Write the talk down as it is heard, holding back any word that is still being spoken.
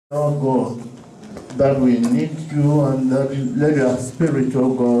Lord God, that we need you and that let your Spirit,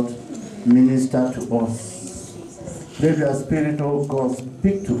 oh God, minister to us. Let your Spirit, oh God,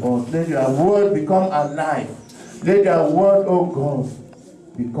 speak to us. Let your word become alive. Let your word, oh God,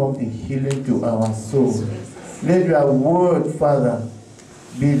 become a healing to our soul. Let your word, Father,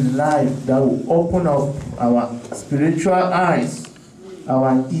 be life that will open up our spiritual eyes,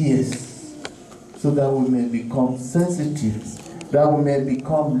 our ears, so that we may become sensitive, that we may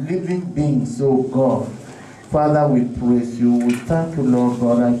become living beings, oh God. Father, we praise you. We thank you, Lord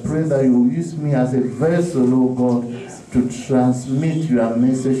God. I pray that you will use me as a vessel, oh God, to transmit your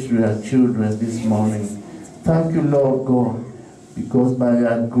message to your children this morning. Thank you, Lord God, because by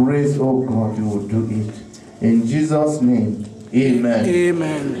your grace, oh God, you will do it. In Jesus' name, amen.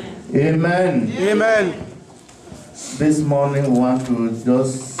 Amen. Amen. Amen. This morning we want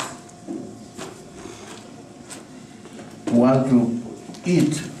to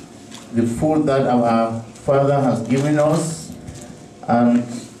eat the food that our Father has given us, and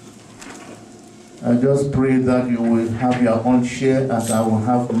I just pray that you will have your own share as I will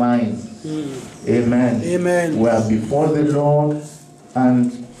have mine. Amen. Amen. We are before the Lord,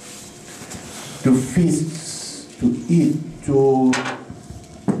 and to feast, to eat, to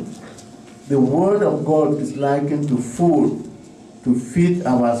the word of God is likened to food, to feed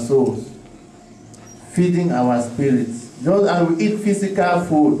our souls, feeding our spirits. Just as we eat physical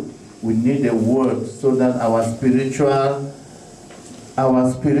food, we need a word so that our spiritual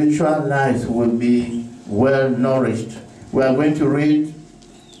lives will be well nourished. We are going to read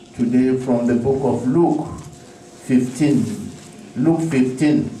today from the book of Luke 15. Luke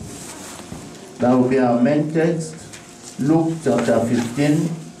 15. That will be our main text. Luke chapter 15,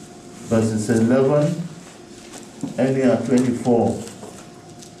 verses 11, and 24.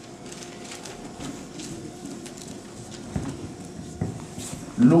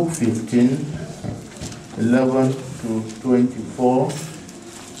 Luke 15, 11 to 24.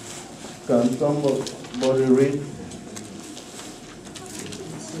 Can somebody read?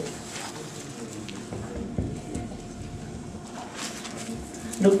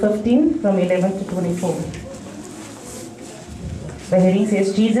 Luke 15 from 11 to 24. The heading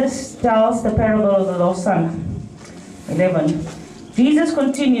says, Jesus tells the parable of the lost son. 11. Jesus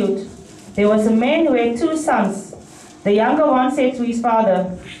continued, there was a man who had 2 sons. The younger one said to his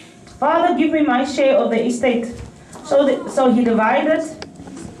father, Father, give me my share of the estate. So he divided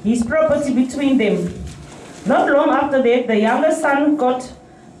his property between them. Not long after that, the younger son got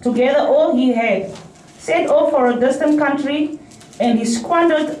together all he had, set off for a distant country, and he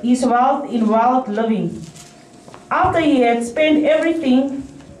squandered his wealth in wild living. After he had spent everything,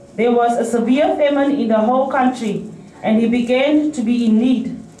 there was a severe famine in the whole country, and he began to be in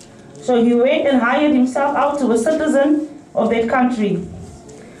need. So he went and hired himself out to a citizen of that country,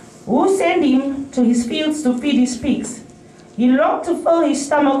 who sent him to his fields to feed his pigs. He longed to fill his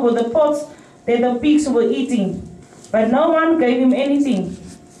stomach with the pods that the pigs were eating, but no one gave him anything.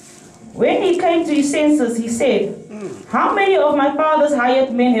 When he came to his senses, he said, how many of my father's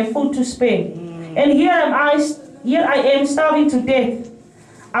hired men have food to spare? And here I am starving to death.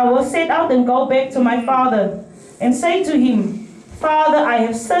 I will set out and go back to my father and say to him, Father, I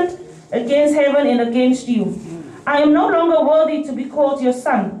have sinned against heaven and against you. I am no longer worthy to be called your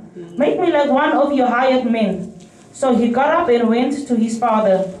son. Make me like one of your hired men. So he got up and went to his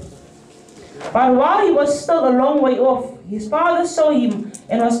father. But while he was still a long way off, his father saw him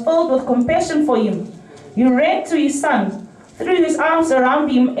and was filled with compassion for him. He ran to his son, threw his arms around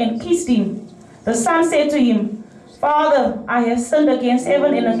him and kissed him. The son said to him, Father, I have sinned against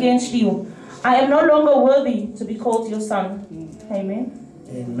heaven and against you. I am no longer worthy to be called your son. Amen.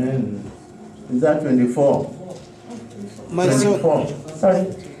 Amen. Is that 24? My 24. Sorry,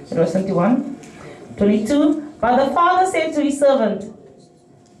 it was 21. 22. But the father said to his servants,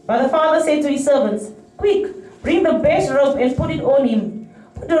 quick, bring the best robe and put it on him.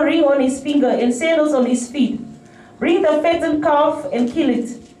 Put a ring on his finger and sandals on his feet. Bring the fattened calf and kill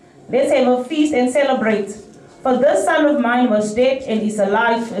it. Let's have a feast and celebrate. For this son of mine was dead and is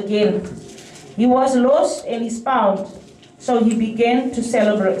alive again. He was lost and is found. So they began to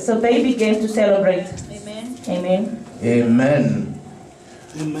celebrate. Amen. Amen. Amen.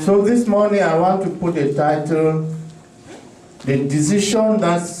 Amen. So this morning I want to put a title, The Decision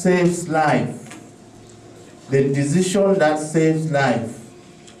That Saves Life. The Decision That Saves Life.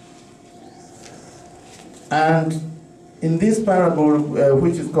 And in this parable,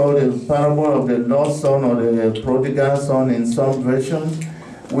 which is called the parable of the lost son or the prodigal son in some versions,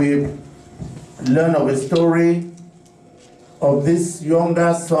 we learn of a story of this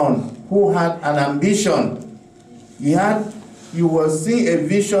younger son who had an ambition. He had he was seeing a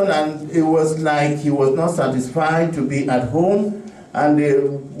vision, and it was like he was not satisfied to be at home, and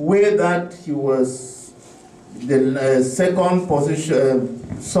the way that he was the second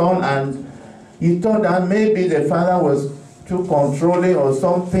position son, and he thought that maybe the father was too controlling or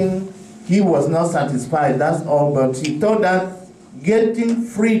something. He was not satisfied, that's all, but he thought that getting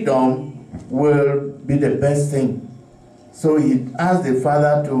freedom will be the best thing. So he asked the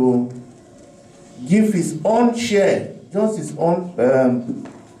father to give his own share, just his own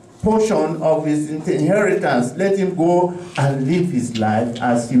portion of his inheritance. Let him go and live his life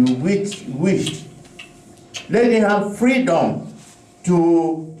as he wished. Let him have freedom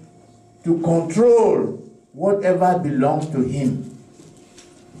to control whatever belongs to him.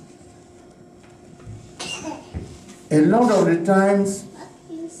 A lot of the times,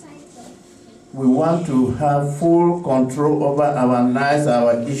 we want to have full control over our lives,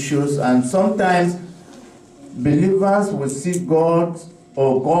 our issues, and sometimes believers will see God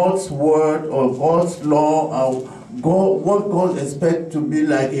or God's word or God's law or what God expects to be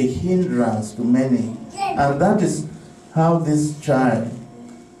like a hindrance to many. And that is how this child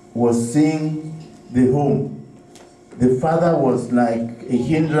was seeing the home. The father was like a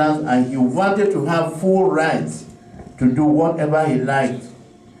hindrance, and he wanted to have full rights to do whatever he liked.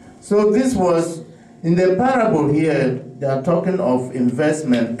 So this was, in the parable here, they are talking of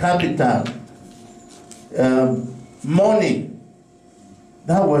investment, capital, money.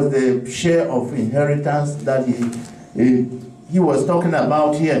 That was the share of inheritance that he was talking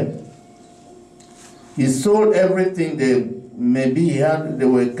about here. He sold everything. Maybe there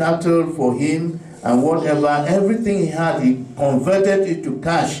were cattle for him and whatever. Everything he had, he converted it to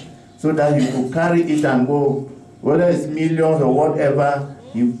cash so that he could carry it and go, whether it's millions or whatever.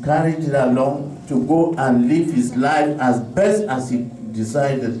 He carried it along to go and live his life as best as he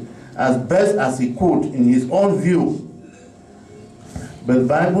decided, as best as he could in his own view. But the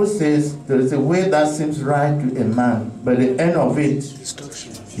Bible says there is a way that seems right to a man, but the end of it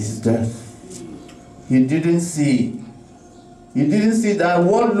is death. He didn't see. He didn't see that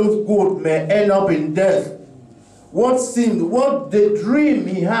what looks good may end up in death. What the dream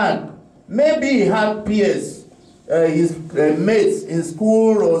he had, maybe he had peers, his mates in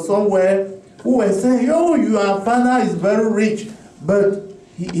school or somewhere, who were saying, "Oh, your father is very rich, but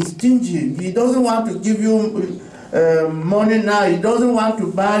he is stingy. He doesn't want to give you money now. He doesn't want to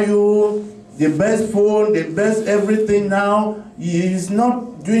buy you the best phone, the best everything now. He is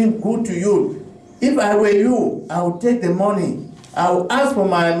not doing good to you. If I were you, I would take the money. I would ask for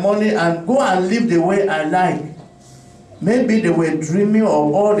my money and go and live the way I like." Maybe they were dreaming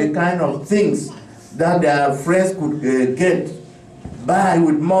of all the kind of things that their friends could get by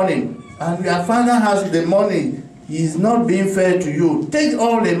with money. And your father has the money. He is not being fair to you. Take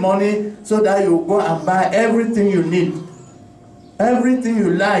all the money so that you go and buy everything you need. Everything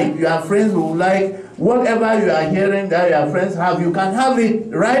you like, your friends will like. Whatever you are hearing that your friends have, you can have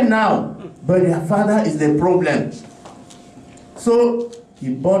it right now. But your father is the problem. So he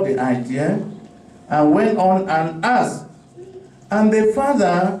bought the idea and went on and asked. And the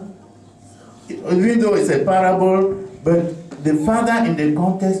father, even though it's a parable, but the father in the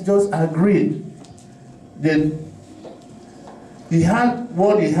context just agreed. He had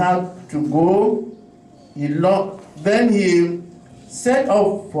what he had to go. Then he set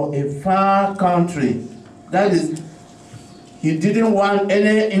off for a far country. That is, he didn't want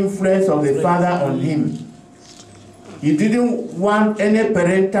any influence of the father on him. He didn't want any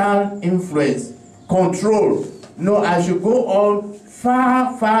parental influence, control. No, I should go on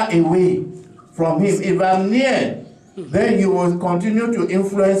far, far away from him. If I'm near, then he will continue to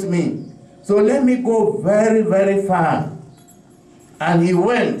influence me. So let me go very, very far. And he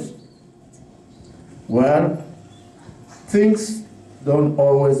went. Well, things don't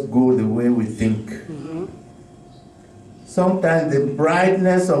always go the way we think. Sometimes the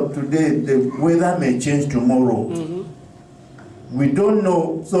brightness of today, the weather may change tomorrow. We don't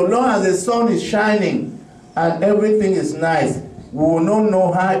know. So long as the sun is shining and everything is nice, we will not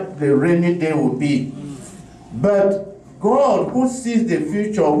know how the rainy day will be. But God, who sees the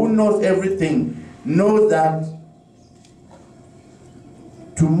future, who knows everything, knows that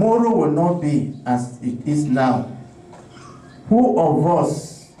tomorrow will not be as it is now. Who of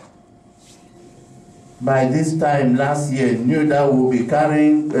us by this time last year knew that we'll be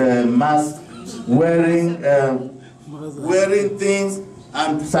carrying masks, wearing things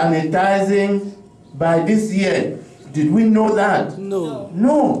and sanitizing by this year? Did we know that? No.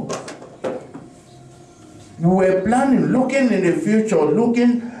 No. We were planning, looking in the future,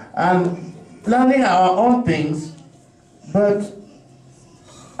 looking and planning our own things,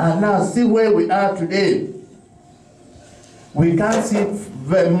 and now see where we are today. We can't see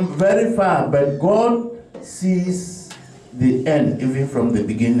very far, but God sees the end even from the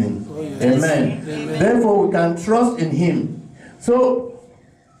beginning. Oh, yes. Amen. Amen. Therefore, we can trust in Him. So,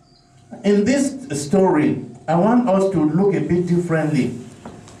 in this story, I want us to look a bit differently.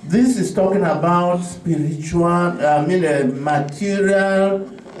 This is talking about spiritual, material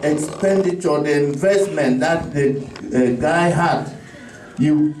expenditure, the investment that the guy had.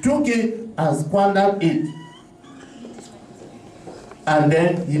 You took it and squandered it. And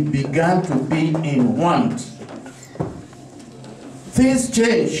then he began to be in want. Things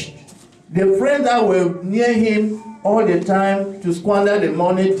changed. The friends that were near him all the time to squander the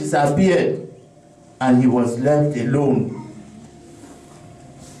money disappeared. And he was left alone.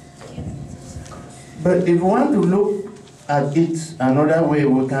 But if we want to look at it another way,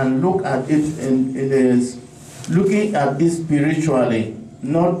 we can look at it looking at it spiritually,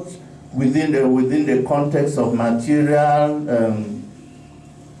 not within the context of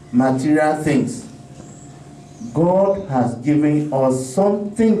material things. God has given us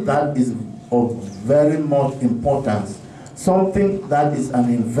something that is of very much importance, something that is an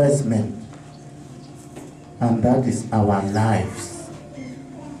investment, and that is our lives.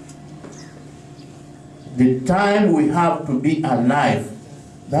 The time we have to be alive,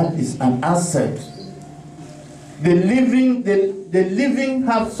 that is an asset. The living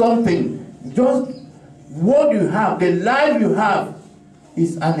have something. Just what you have, the life you have,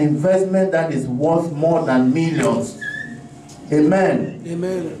 is an investment that is worth more than millions. Amen.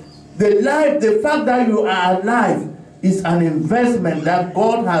 Amen. The life, the fact that you are alive, is an investment that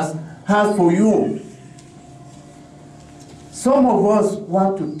God has for you. Some of us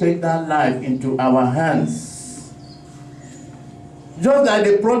want to take that life into our hands. Just like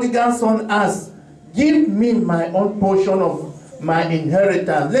the prodigal son asked, give me my own portion of my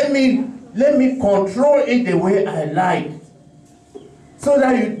inheritance. Let me control it the way I like. So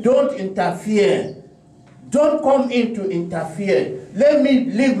that you don't interfere. Don't come in to interfere. Let me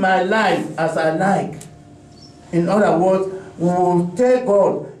live my life as I like. In other words, we will tell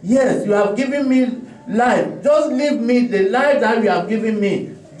God, yes, you have given me life. Just leave me the life that you have given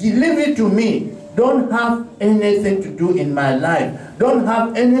me. Leave it to me. Don't have anything to do in my life. Don't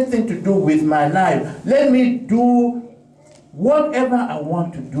have anything to do with my life. Let me do whatever I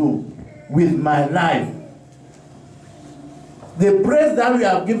want to do with my life. The praise that you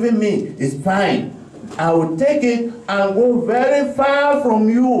have given me is fine. I will take it and go very far from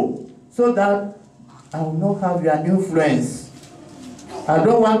you so that I will not have your influence. I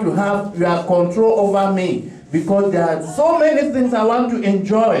don't want to have your control over me because there are so many things I want to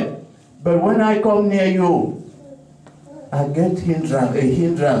enjoy. But when I come near you, I get a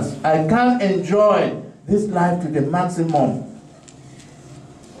hindrance. I can't enjoy this life to the maximum.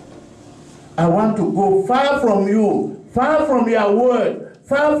 I want to go far from you, far from your word,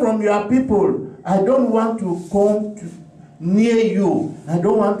 far from your people. I don't want to come near you. I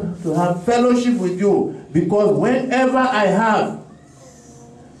don't want to have fellowship with you because whenever I have,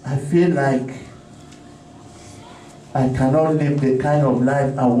 I feel like I cannot live the kind of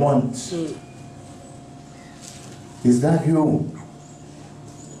life I want. Is that you?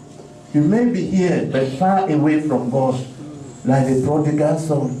 You may be here, but far away from God, like the prodigal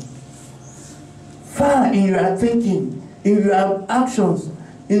son. Far in your thinking, in your actions,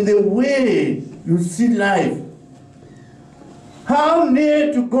 in the way you see life. How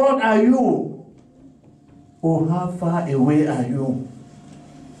near to God are you? Or how far away are you?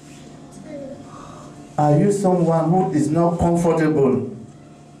 Are you someone who is not comfortable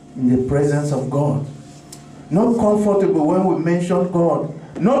in the presence of God? Not comfortable when we mention God.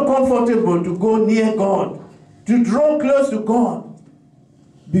 Not comfortable to go near God, to draw close to God.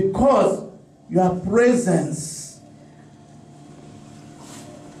 Because your presence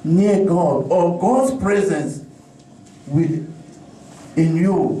near God or God's presence in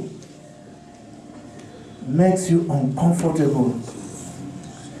you makes you uncomfortable.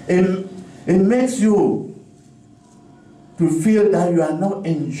 It makes you to feel that you are not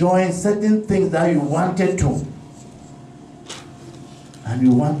enjoying certain things that you wanted to. And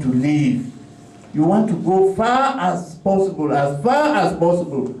you want to leave. You want to go far as possible, as far as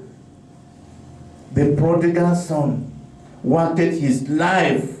possible. The prodigal son wanted his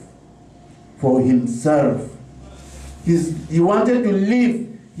life for himself. He wanted to live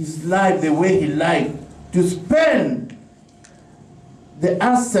his life the way he liked, to spend the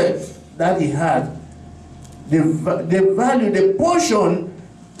assets that he had, the value, the portion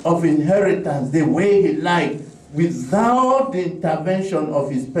of inheritance the way he liked, without the intervention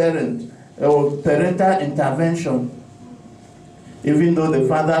of his parents or parental intervention. Even though the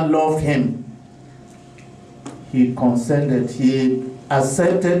father loved him, he consented, he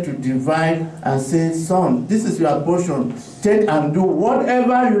accepted to divide and say, son, this is your portion, take and do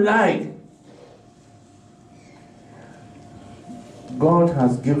whatever you like. God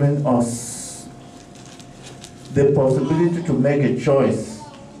has given us the possibility to make a choice.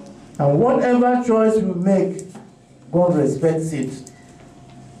 And whatever choice we make, God respects it.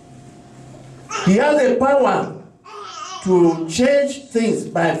 He has the power to change things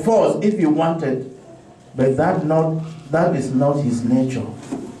by force if he wanted, but that is not his nature.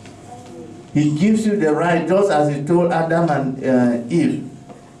 He gives you the right, just as he told Adam and Eve,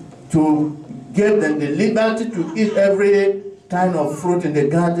 to give them the liberty to eat every kind of fruit in the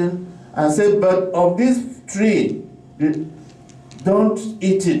garden, and said, but of this tree, don't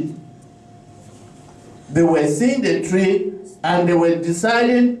eat it. They were seeing the tree, and they were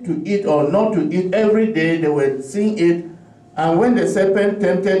deciding to eat or not to eat every day. They were seeing it, and when the serpent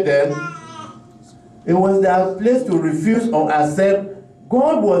tempted them, it was their place to refuse or accept.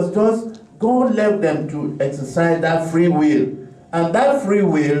 God left them to exercise that free will. And that free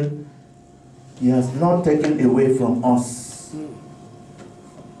will, he has not taken away from us.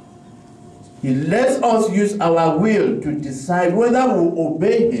 He lets us use our will to decide whether we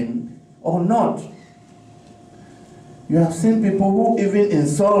obey him or not. You have seen people who even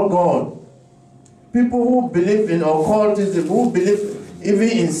insult God. People who believe in occultism, who believe even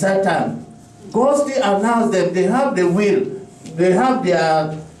in Satan. God still allows them, they have the will, they have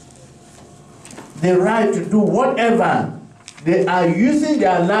the right to do whatever. They are using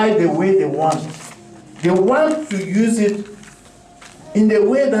their life the way they want. They want to use it in the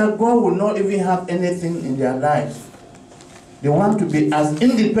way that God will not even have anything in their lives. They want to be as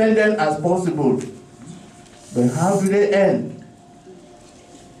independent as possible. But how do they end?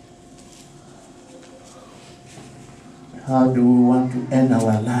 How do we want to end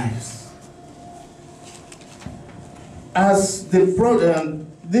our lives? As this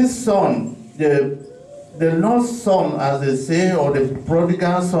son, the lost son, as they say, or the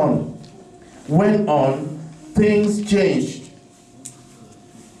prodigal son, went on, things changed.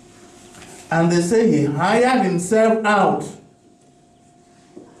 And they say he hired himself out.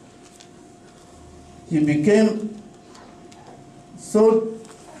 He became so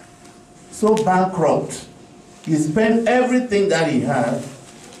bankrupt. He spent everything that he had,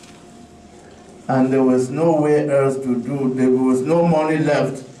 and there was nowhere else to do. There was no money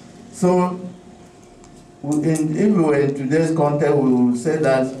left. So if we were in today's context, we would say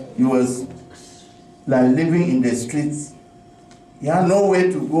that he was like living in the streets. He had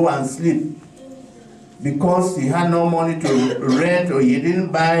nowhere to go and sleep because he had no money to rent, or he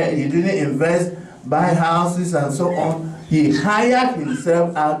didn't invest, buy houses and so on. He hired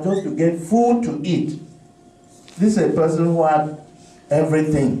himself out just to get food to eat. This is a person who had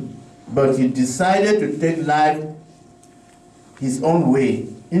everything, but he decided to take life his own way,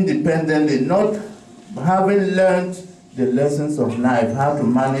 independently, not having learned the lessons of life, how to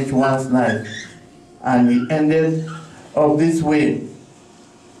manage one's life. And he ended up this way.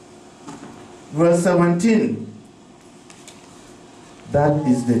 Verse 17, that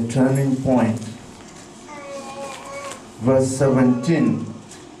is the turning point. Verse 17,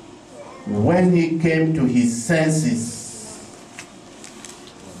 when he came to his senses.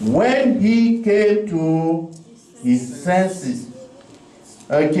 When he came to his senses.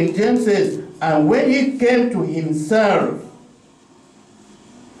 King James says, and when he came to himself.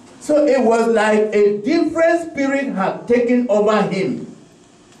 So it was like a different spirit had taken over him.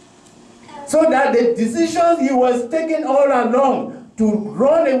 So that the decisions he was taking all along, to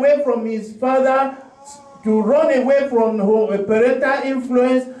run away from his father, to run away from parental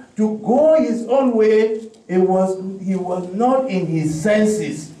influence, to go his own way, he was not in his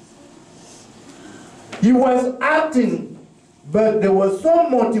senses. He was acting, but there was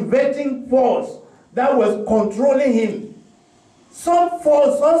some motivating force that was controlling him. Some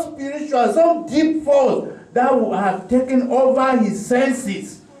force, some spiritual, some deep force that would have taken over his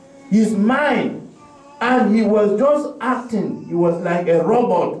senses, his mind, and he was just acting. He was like a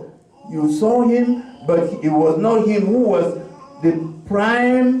robot. You saw him, but it was not him who was the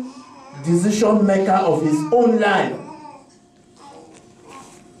prime decision maker of his own life.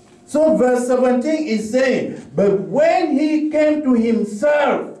 So verse 17 is saying, but when he came to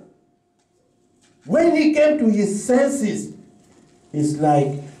himself, when he came to his senses, it's like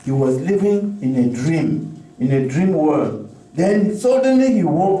he was living in a dream world. Then suddenly he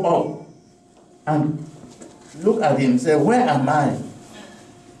woke up and looked at himself, where am I?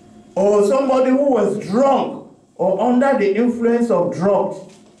 Or somebody who was drunk or under the influence of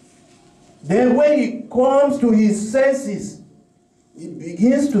drugs. Then when he comes to his senses, he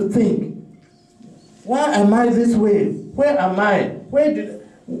begins to think, Why am I this way? Where am I?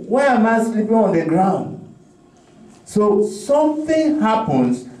 Why am I sleeping on the ground? So something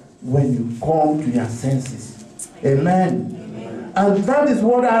happens when you come to your senses. Amen. And that is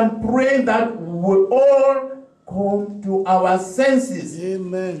what I'm praying, that we all come to our senses.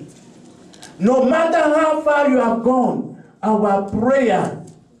 Amen. No matter how far you have gone, our prayer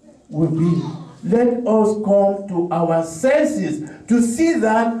will be, let us come to our senses to see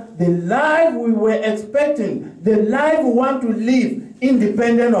that the life we were expecting, the life we want to live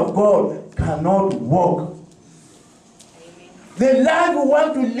independent of God, cannot work. The life we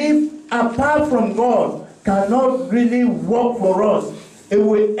want to live apart from God cannot really work for us. It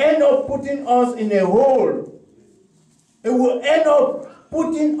will end up putting us in a hole. It will end up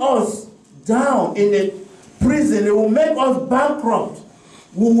putting us down in a prison. It will make us bankrupt.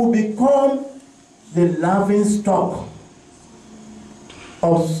 We will become the laughing stock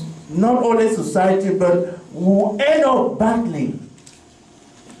of not only society, but we will end up battling.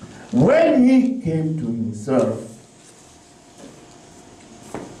 When he came to himself,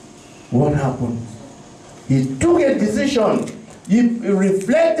 what happened? He took a decision. He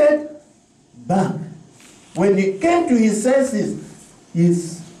reflected back. When he came to his senses,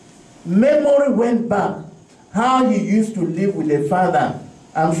 his memory went back. How he used to live with the father.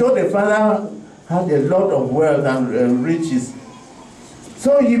 I'm sure the father had a lot of wealth and riches.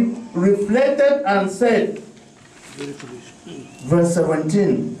 So he reflected and said, verse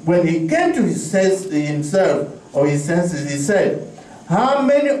 17, when he came to his himself or his senses, he said, how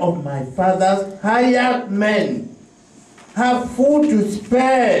many of my father's hired men have food to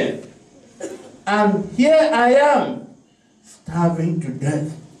spare, and here I am starving to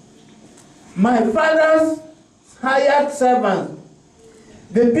death? My father's hired servants,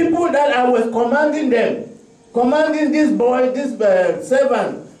 the people that I was commanding them, commanding this boy, this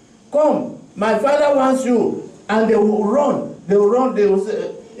servant, come, my father wants you, and they will run. They will run. They will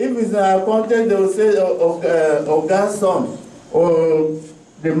say, if it's a context, they will say, God's son, or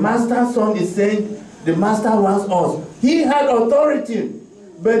the master's son is saying, the master wants us. He had authority,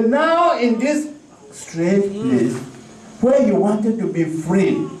 but now in this strange place where he wanted to be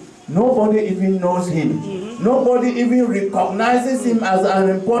free, nobody even knows him. Nobody even recognizes him as an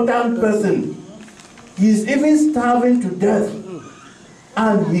important person. He's even starving to death.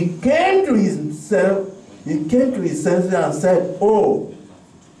 And he came to himself, he came to his senses and said, oh,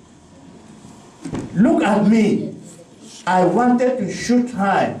 look at me. I wanted to shoot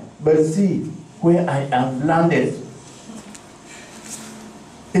high, but see where I have landed.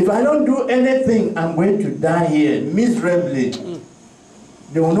 If I don't do anything, I'm going to die here miserably.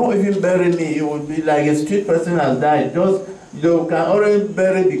 They will not even bury me. It will be like a street person has died. Just they can only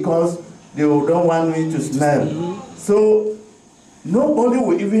bury because they don't want me to smell. So nobody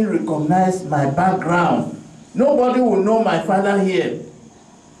will even recognize my background. Nobody will know my father here.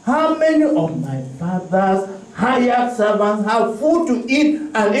 How many of my father's hired servants have food to eat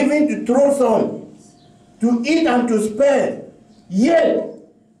and even to throw some, to eat and to spare? Yet,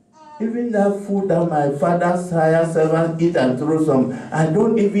 even that food that my father's hired servants eat and throw some, I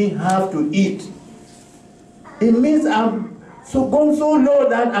don't even have to eat. It means I'm so gone so low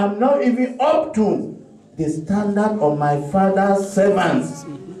that I'm not even up to the standard of my father's servants.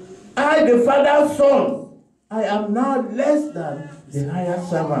 I, the father's son, I am now less than the hired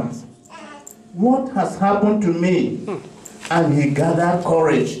servants. What has happened to me? And he gathered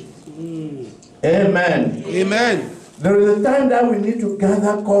courage. Amen. Amen. There is a time that we need to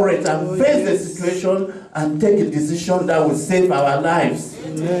gather courage and face the situation and take a decision that will save our lives.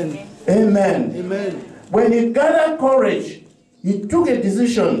 Amen. Amen. Amen. When he gathered courage, he took a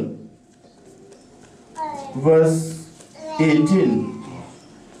decision. Verse 18.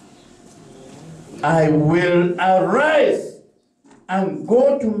 I will arise and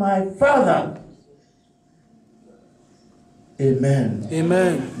go to my father. Amen.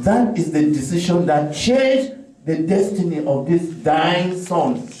 Amen. That is the decision that changed the destiny of this dying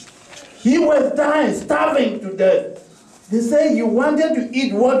son. He was dying, starving to death. They say he wanted to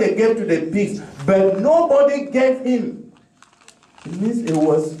eat what they gave to the pigs, but nobody gave him. It means it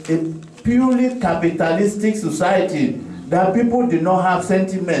was a purely capitalistic society that people did not have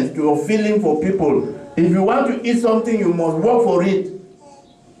sentiments or feeling for people. If you want to eat something, you must work for it.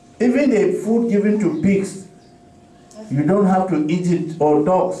 Even the food given to pigs, you don't have to eat it, or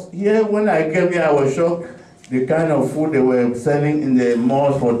dogs. Here, when I came here, I was shocked the kind of food they were selling in the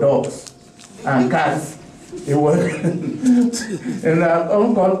malls for dogs and cats. It was in our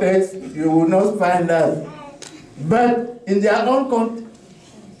own context, you will not find that. But in their own context,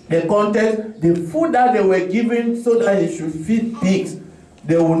 the food that they were given so that it should feed pigs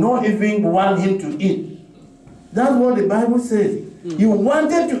they will not even want him to eat. That's what the Bible says. He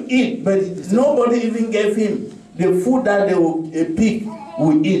wanted to eat, but nobody even gave him the food that a pig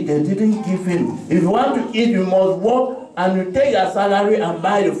will eat. They didn't give him. If you want to eat, you must work and you take your salary and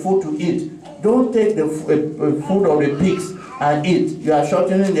buy the food to eat. Don't take the food of the pigs and eat. You are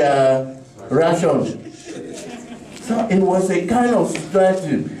shortening their rations. So it was a kind of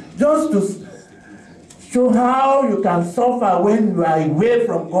strategy just to show how you can suffer when you are away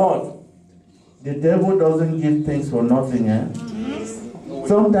from God. The devil doesn't give things for nothing.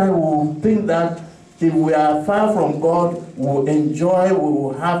 Sometimes we will think that if we are far from God, we will enjoy, we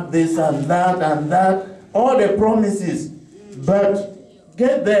will have this and that, all the promises. But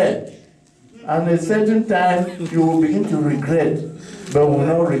get there, and at a certain time, you will begin to regret. But we will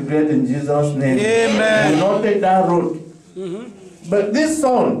not regret in Jesus' name. Amen. We will not take that road. But this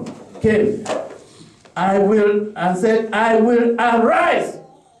son came, and said, I will arise.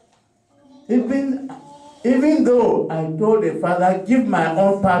 Even though I told the father, give my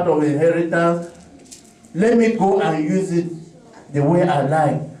own part of inheritance, let me go and use it the way I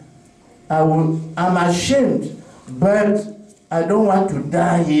like. I'm ashamed, but I don't want to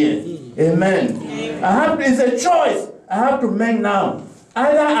die here. Amen. It's a choice I have to make now.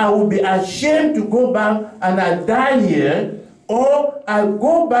 Either I will be ashamed to go back and I die here, or I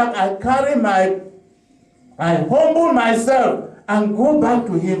go back, I humble myself and go back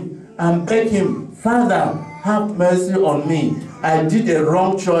to him and beg him, Father, have mercy on me. I did a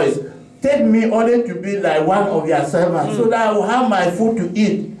wrong choice. Take me only to be like one of your servants so that I will have my food to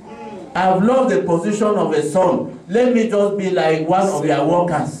eat. I've lost the position of a son. Let me just be like one of your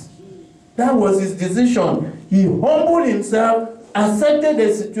workers. That was his decision. He humbled himself, accepted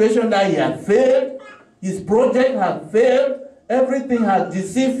the situation that he had failed, his project had failed, everything had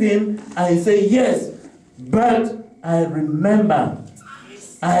deceived him, and he said, yes, but I remember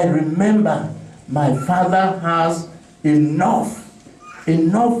my father has enough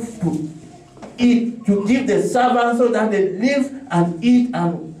to eat, to give the servants so that they live and eat,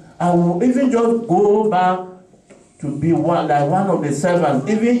 and I will even just go back to be like one of the servants,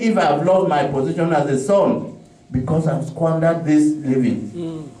 even if I've lost my position as a son, because I've squandered this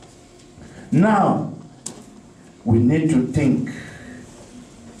living. Now, we need to think.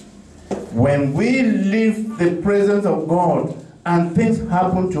 When we leave the presence of God and things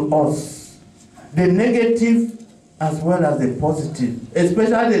happen to us, the negative as well as the positive,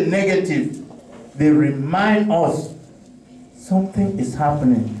 especially the negative, they remind us something is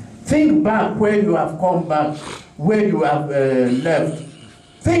happening. Think back where you have come back, where you have left.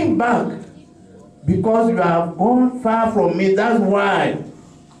 Think back, because you have gone far from me. That's why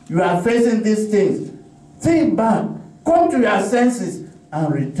you are facing these things. Think back, come to your senses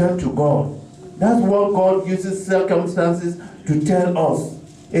and return to God. That's what God uses circumstances to tell us.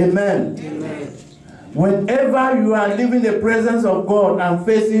 Amen. Amen. Whenever you are leaving the presence of God and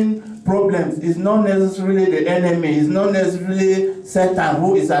facing problems, it's not necessarily the enemy, it's not necessarily Satan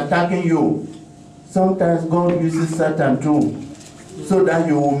who is attacking you. Sometimes God uses Satan too, so that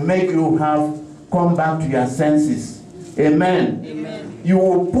you will make you come back to your senses. Amen. Amen. You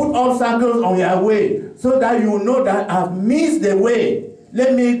will put obstacles on your way so that you know that I've missed the way.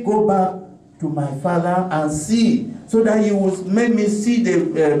 Let me go back to my father and see, so that he will make me see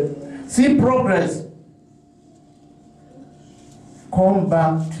see progress. Come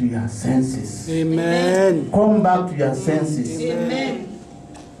back to your senses. Amen. Come back to your senses. Amen.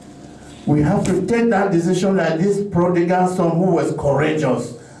 We have to take that decision like this prodigal son who was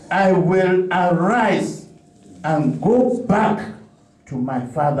courageous. I will arise and go back to my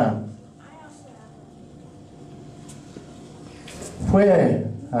father. Where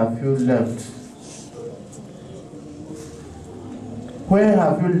have you left? Where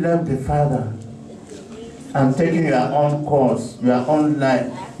have you left the father and taken your own course, your own life,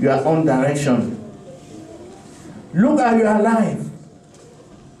 your own direction? Look at your life.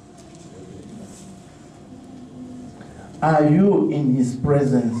 Are you in his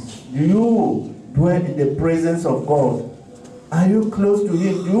presence? Do you dwell in the presence of God? Are you close to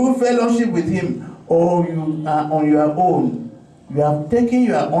him? Do you fellowship with him? Or you are on your own? You have taken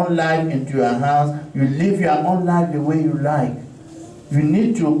your own life into your hands. You live your own life the way you like. You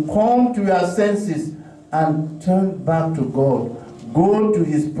need to come to your senses and turn back to God. Go to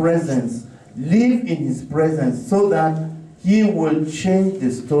his presence. Live in his presence so that he will change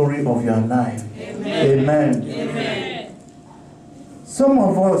the story of your life. Amen. Amen. Amen. Some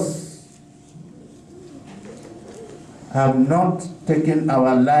of us have not taken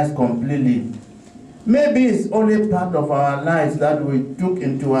our lives completely. Maybe it's only part of our lives that we took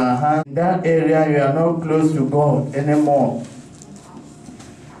into our hands. In that area, you are not close to God anymore.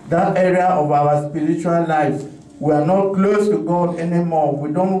 that area of our spiritual life. We are not close to God anymore.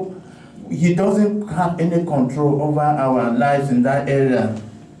 He doesn't have any control over our lives in that area.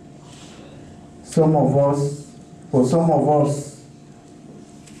 For some of us,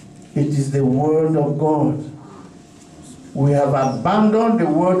 it is the Word of God. We have abandoned the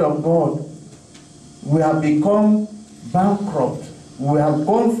Word of God. We have become bankrupt. We have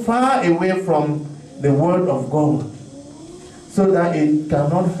gone far away from the Word of God, so that it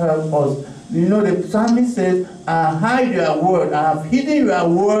cannot help us. You know, the psalmist says, I hide your word, I have hidden your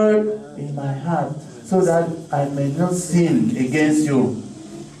word in my heart, so that I may not sin against you.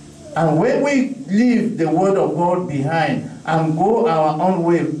 And when we leave the word of God behind and go our own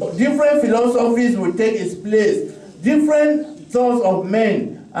way, different philosophies will take its place. Different thoughts of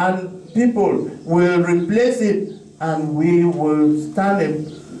men and people will replace it, and we will stand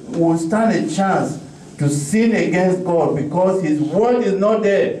a chance to sin against God, because His word is not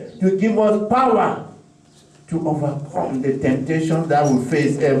there to give us power to overcome the temptations that we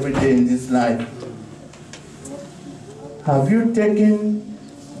face every day in this life. Have you taken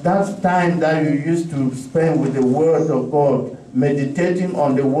that time that you used to spend with the Word of God, meditating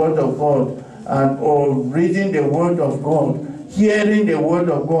on the Word of God, or reading the Word of God, hearing the Word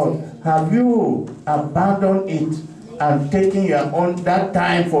of God? Have you abandoned it and taking that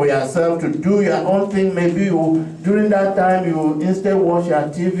time for yourself to do your own thing? Maybe during that time you instead watch your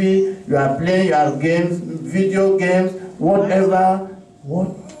TV, you are playing your games, video games, whatever.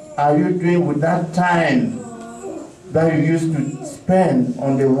 What are you doing with that time that you used to spend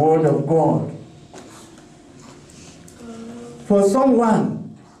on the Word of God? For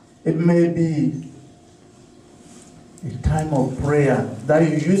someone, it may be a time of prayer that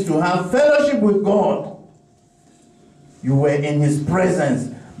you used to have fellowship with God. You were in His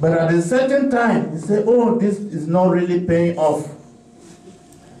presence. But at a certain time, you say, oh, this is not really paying off.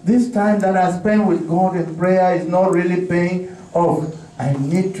 This time that I spend with God in prayer is not really paying off. I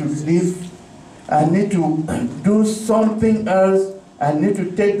need to live. I need to do something else. I need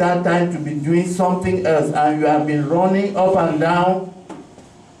to take that time to be doing something else. And you have been running up and down.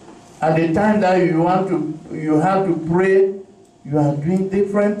 At the time that you have to pray, you are doing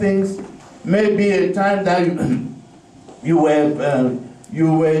different things. Maybe a time that you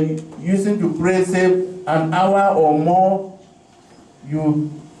were using to pray, say, an hour or more,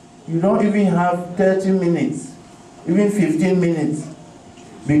 you don't even have 30 minutes, even 15 minutes,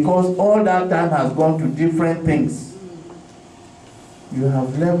 because all that time has gone to different things. You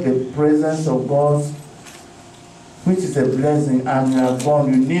have left the presence of God, which is a blessing, and you have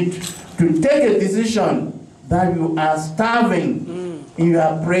gone. You need to take a decision that you are starving in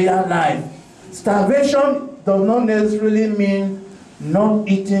your prayer life. Starvation does not necessarily mean not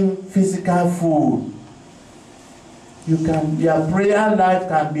eating physical food. Your prayer life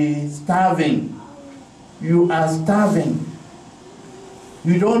can be starving. You are starving.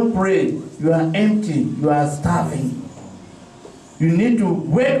 You don't pray, you are empty, you are starving. You need to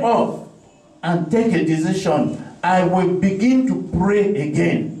wake up and take a decision. I will begin to pray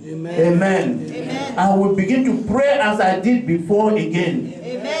again. Amen. Amen. Amen. I will begin to pray as I did before again.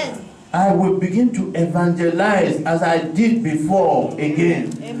 Amen. I will begin to evangelize as I did before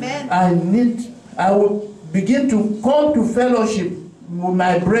again. Amen. I will begin to come to fellowship with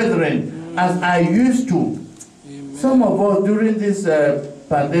my brethren as I used to. Amen. Some of us during this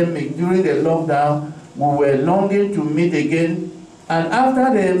pandemic, during the lockdown, we were longing to meet again. And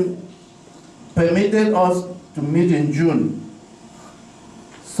after they permitted us to meet in June,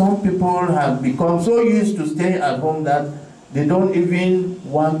 some people have become so used to staying at home that they don't even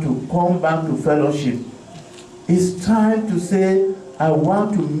want to come back to fellowship. It's time to say, I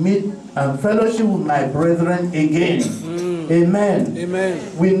want to meet and fellowship with my brethren again. Amen.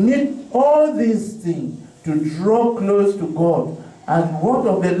 Amen. We need all these things to draw close to God. And what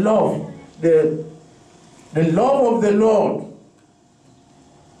of the love? The love of the Lord.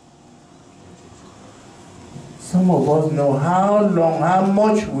 Some of us know how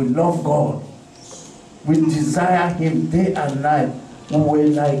much we love God. We desire Him day and night. We were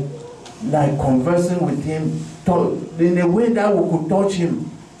like conversing with Him in a way that we could touch Him.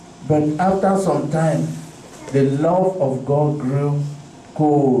 But after some time, the love of God grew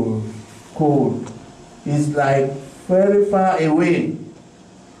cold. It's like very far away.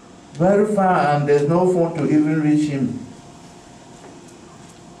 Very far, and there's no phone to even reach Him.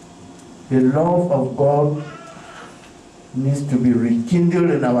 The love of God needs to be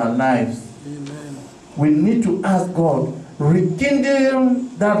rekindled in our lives. Amen. We need to ask God, rekindle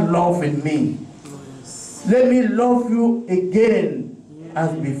that love in me. Yes. Let me love you again.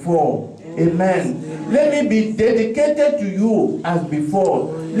 as before. Amen. Let me be dedicated to you as before.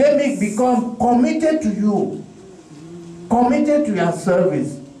 Let me become committed to you. Committed to your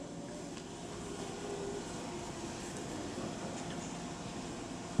service.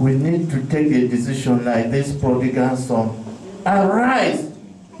 We need to take a decision like this prodigal son. Arise.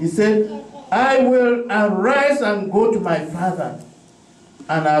 He said, I will arise and go to my father.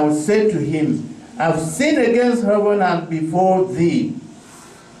 And I will say to him, I've sinned against heaven and before thee.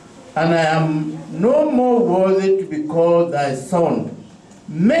 And I am no more worthy to be called thy son.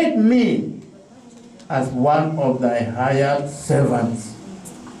 Make me as one of thy hired servants.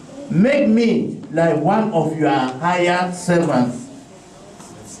 Make me like one of your hired servants.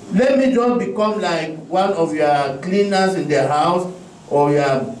 Let me just become like one of your cleaners in the house, or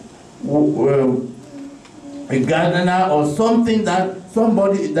your a gardener, or something that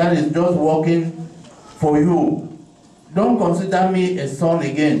somebody that is just working for you. Don't consider me a son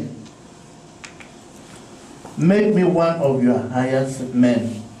again. Make me one of your hired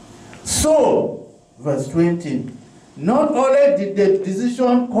men. So, verse 20, not only did the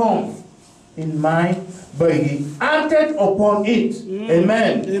decision come in mind, but he acted upon it.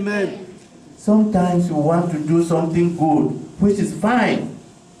 Amen. Amen. Sometimes you want to do something good, which is fine.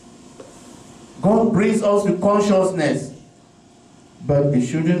 God brings us to consciousness, but it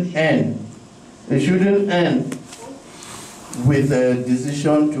shouldn't end. It shouldn't end with a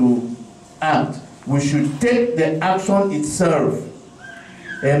decision to act. We should take the action itself.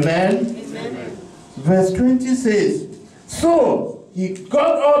 Amen? Amen. Verse 20 says, so he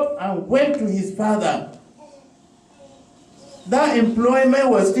got up and went to his father. That employment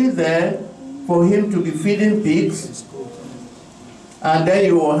was still there for him to be feeding pigs. And then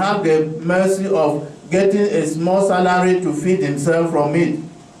he will have the mercy of getting a small salary to feed himself from it.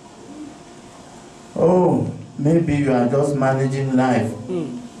 Oh, maybe you are just managing life.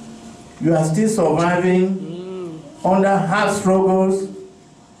 You are still surviving under hard struggles.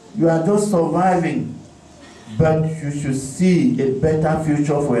 You are just surviving. But you should see a better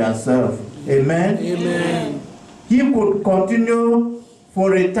future for yourself. Amen? Amen. He could continue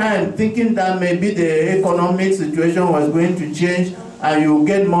for a time thinking that maybe the economic situation was going to change and you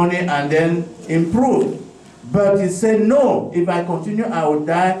get money and then improve. But he said, no, if I continue, I will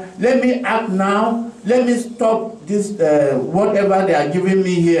die. Let me act now. Let me stop this, whatever they are giving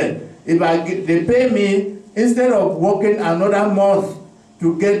me here. If they pay me, instead of working another month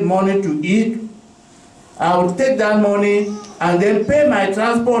to get money to eat, I will take that money and then pay my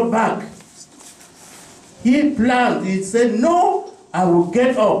transport back. He planned. He said, no, I will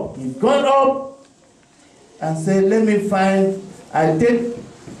get up. He got up and said, let me find,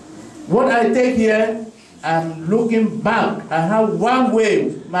 what I take here, I'm looking back. I have one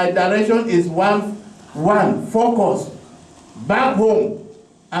way. My direction is one, focus. Back home.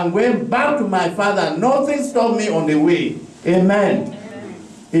 I'm going back to my father. Nothing stopped me on the way. Amen. Amen.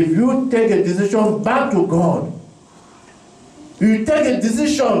 If you take a decision back to God, you take a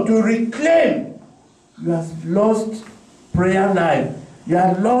decision to reclaim, you have lost prayer life, you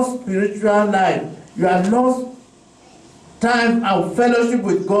have lost spiritual life, you have lost time and fellowship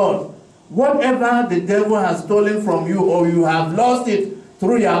with God. Whatever the devil has stolen from you, or you have lost it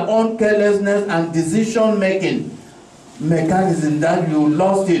through your own carelessness and decision making mechanism that you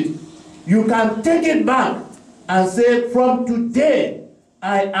lost it, you can take it back and say, from today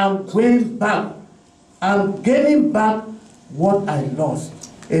I am going back. I'm gaining back what I lost.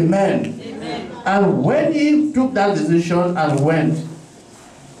 Amen. Amen. And when he took that decision and went,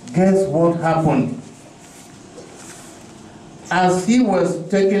 guess what happened? As he was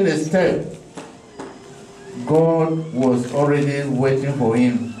taking a step, God was already waiting for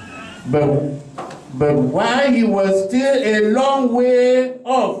him. But while he was still a long way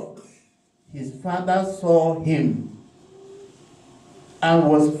off, his father saw him and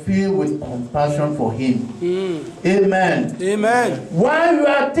was filled with compassion for him. Amen. Amen. While you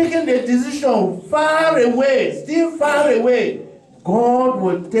are taking the decision far away, still far away, God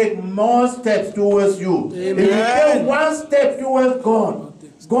will take more steps towards you. Amen. If you take one step towards God,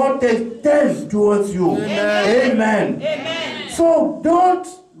 God takes 10 towards you. Amen. Amen. Amen. So don't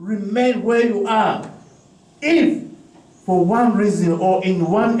remain where you are. If for one reason or in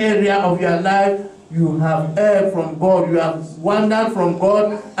one area of your life you have erred from God, you have wandered from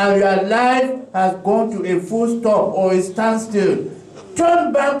God, and your life has gone to a full stop or a standstill,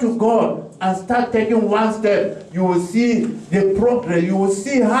 turn back to God and start taking one step. You will see the progress. You will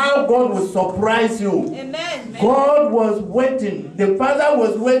see how God will surprise you. Amen. God was waiting. The father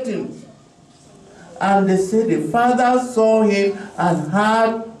was waiting. And they said the father saw him and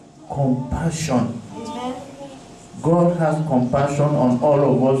had compassion. God has compassion on all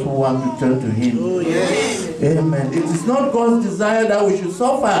of us who want to turn to Him. Oh, yes. Amen. It is not God's desire that we should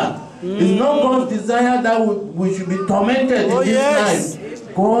suffer. It's not God's desire that we should be tormented in this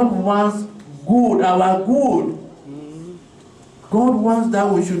life. God wants good, our good. God wants that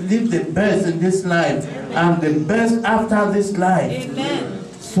we should live the best in this life and the best after this life. Amen.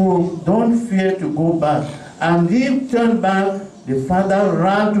 So don't fear to go back. And he turned back. The father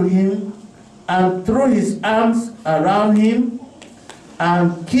ran to him and threw his arms around him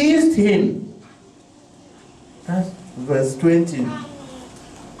and kissed him. That's verse 20.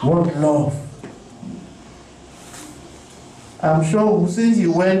 What love. I'm sure since he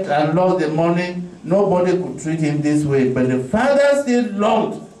went and lost the money, nobody could treat him this way. But the father still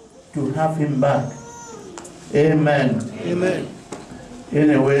longed to have him back. Amen. Amen.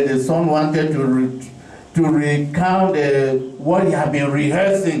 Anyway, the son wanted to recount what he had been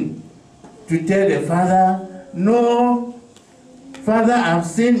rehearsing. To tell the father, no, Father, I've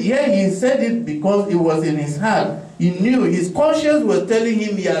sinned. Yeah, he said it because it was in his heart. He knew, his conscience was telling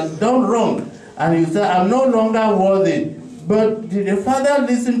him he had done wrong. And he said, I'm no longer worthy. But did the father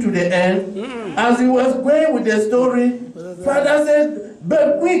listen to the end? As he was going with the story, father said,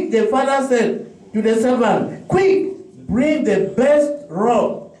 but quick, the father said to the servant, quick, bring the best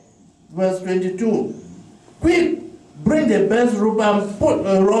robe. Verse 22. Quick, bring the best robe and put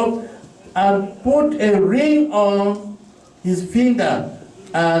a robe and put a ring on his finger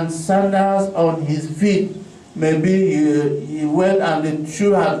and sandals on his feet. Maybe he went and the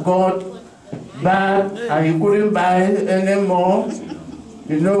shoe had got bad and he couldn't buy anymore.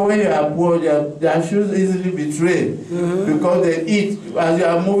 You know, when you are poor, their shoes easily betray because they eat. As you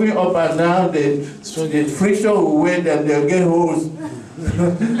are moving up and down, the friction will weigh them, they'll get holes.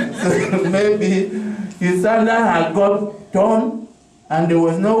 So maybe his sandal had got torn and there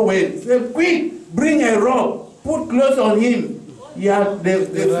was no way. Say, quick, bring a robe, put clothes on him. The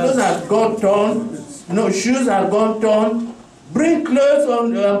clothes had got torn, no, shoes had gone torn. Bring clothes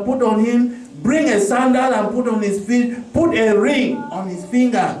on, put on him. Bring a sandal and put on his feet. Put a ring on his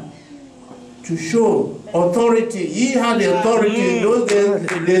finger to show authority. He had the authority. In those days,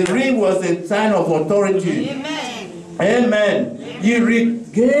 the ring was a sign of authority. Amen. Amen. He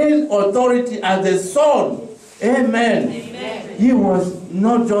regained authority as the son. Amen. Amen. He was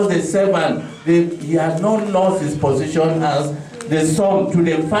not just a servant. He had not lost his position as the son. To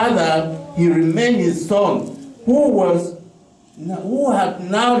the father, he remained his son, who had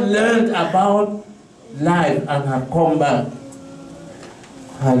now learned about life and had come back.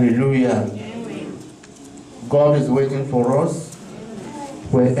 Hallelujah. God is waiting for us.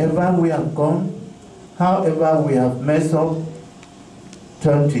 Wherever we have gone, however we have messed up,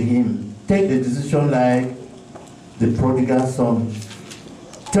 turn to Him. Take the decision like the prodigal son.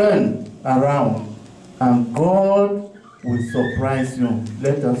 Turn around and God will surprise you.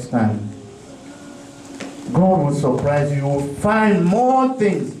 Let us stand. God will surprise you. You will find more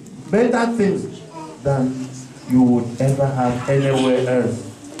things, better things than you would ever have anywhere else.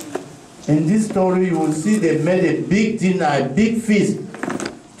 In this story, you will see they made a big dinner, a big feast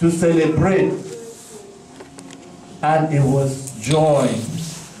to celebrate. And it was joy.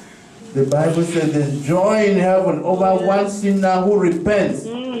 The Bible says there's joy in heaven over one sinner who repents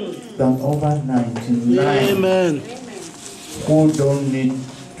than over 99 Amen. who don't need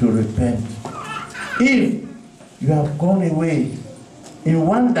to repent. If you have gone away in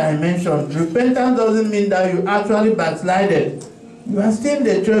one dimension, repentance doesn't mean that you actually backslided. You are still in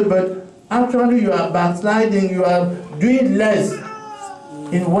the church, but actually you are backsliding. You are doing less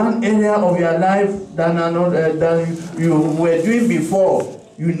in one area of your life than another than you were doing before.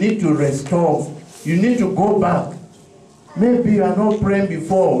 You need to restore. You need to go back. Maybe you are not praying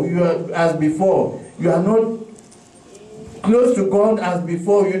before. You are as before. You are not close to God as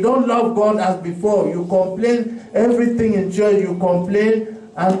before. You don't love God as before. You complain everything in church. You complain,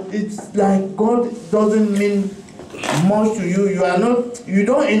 and it's like God doesn't mean much to you. You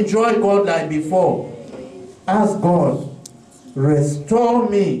don't enjoy God like before. Ask God, restore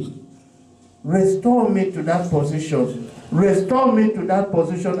me. Restore me to that position. Restore me to that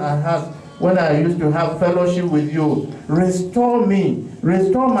position I had when I used to have fellowship with you. Restore me.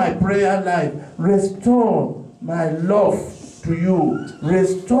 Restore my prayer life. Restore my love to you.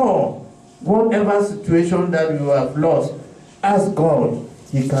 Restore whatever situation that you have lost. Ask God.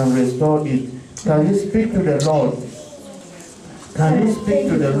 He can restore it. Can you speak to the Lord? Can you speak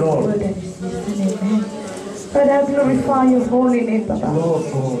to the Lord? Father, I glorify your holy name, Papa.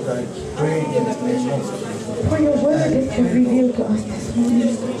 Lord God, I pray in the name of For your word that you revealed to us this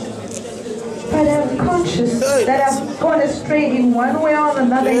morning. Father, I'm conscious that I've gone astray in one way or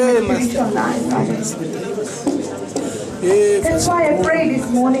another in my spiritual life, Father. That's why I pray this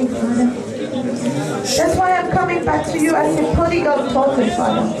morning, Father. That's why I'm coming back to you as a prodigal daughter,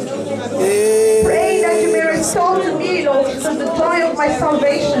 Father. Pray that you may restore to me, Lord Jesus, the joy of my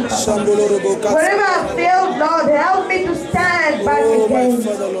salvation, Father. Wherever I failed, Lord, help me to stand back again.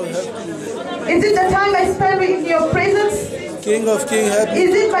 Is it the time I spend in your presence? King of Kings, help me.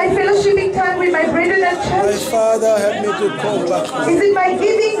 Is it my fellowshipping time with my brethren at My church? Father, help me to come back. Is it my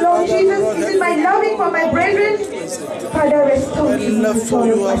giving, Lord Jesus? Is it my loving for my brethren? Father, restore to me the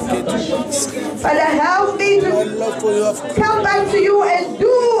joy of my salvation. Father, help me to come back to you and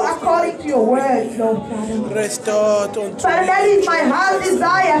do according to your word, Lord Father. Restore unto me. Father, that is my heart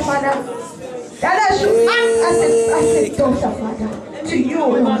desire, Father. That I should act as a daughter, Father, to you,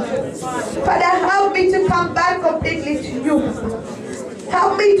 Lord. Father, help me to come back completely to you.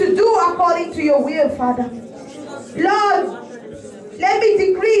 Help me to do according to your will, Father. Lord, let me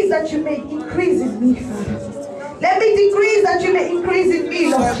decrease that you may increase in me, Father. Let me decrease that you may increase in me,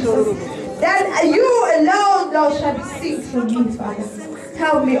 Lord Jesus. That you alone, Lord, shall be seen from me, Father.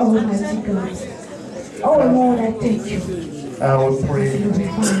 Help me, Almighty God. Oh, Lord, I thank you. I will pray.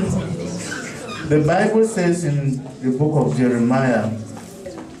 The Bible says in the book of Jeremiah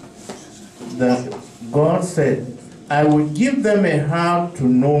that God said, I will give them a heart to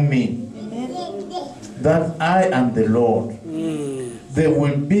know me, that I am the Lord. They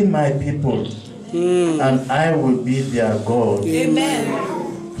will be my people, and I will be their God.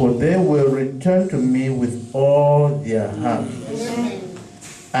 Amen. For they will return to me with all their heart.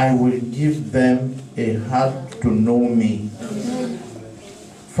 I will give them a heart to know me.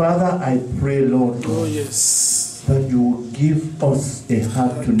 Father, I pray, Lord God, that you will give us a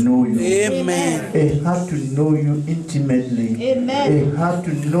heart to know you. Amen. A heart to know you intimately. Amen. A heart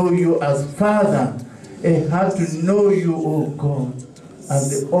to know you as Father. A heart to know you, oh God, as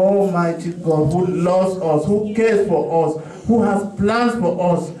the Almighty God who loves us, who cares for us, who has plans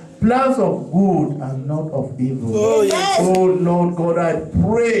for us, plans of good and not of evil. Oh, yes. Oh Lord God, I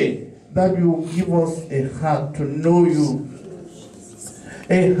pray that you will give us a heart to know you.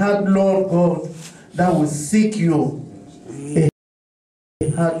 A heart, Lord God, that will seek you. A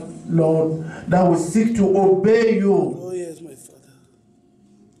heart, Lord, that will seek to obey you. Oh, yes, my Father.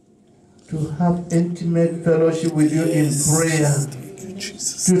 To have intimate fellowship with you in prayer. Thank you,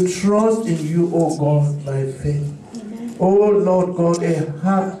 Jesus. To trust in you, oh God, by faith. Oh Lord God, a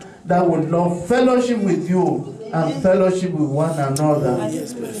heart that will love fellowship with you and fellowship with one another.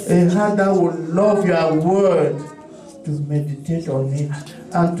 A heart that will love your word, to meditate on it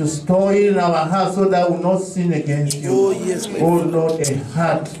and to store it in our hearts so that we will not sin against you. Oh, yes, oh Lord, a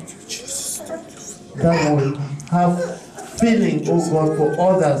heart that will have feeling, oh God, for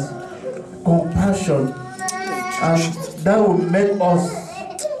others, compassion, and that will make us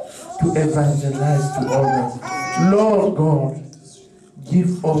to evangelize to others. Lord God,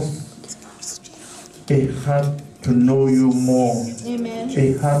 give us a heart to know you more. Amen.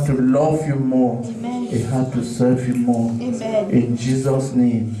 A heart to love you more. Amen. A heart to serve you more. Amen. In Jesus'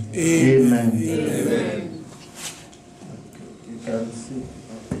 name. Amen. Amen. You can see.